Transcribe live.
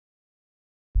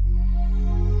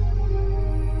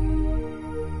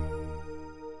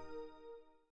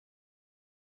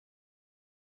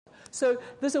So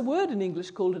there's a word in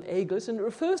English called an aglet, and it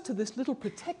refers to this little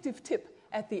protective tip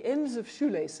at the ends of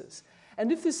shoelaces.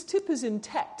 And if this tip is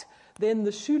intact, then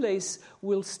the shoelace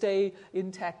will stay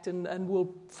intact and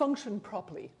will function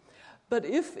properly. But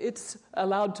if it's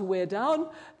allowed to wear down,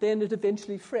 then it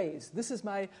eventually frays. This is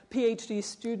my PhD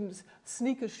student's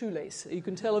sneaker shoelace. You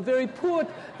can tell a very poor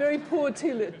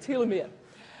telomere.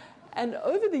 And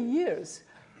over the years,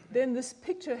 then this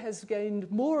picture has gained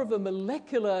more of a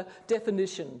molecular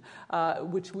definition,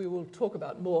 which we will talk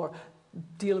about more.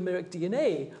 Telomeric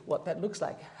DNA, what that looks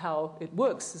like, how it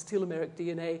works as telomeric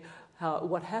DNA,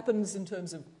 what happens in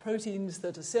terms of proteins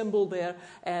that assemble there,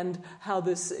 and how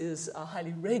this is a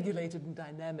highly regulated and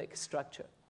dynamic structure.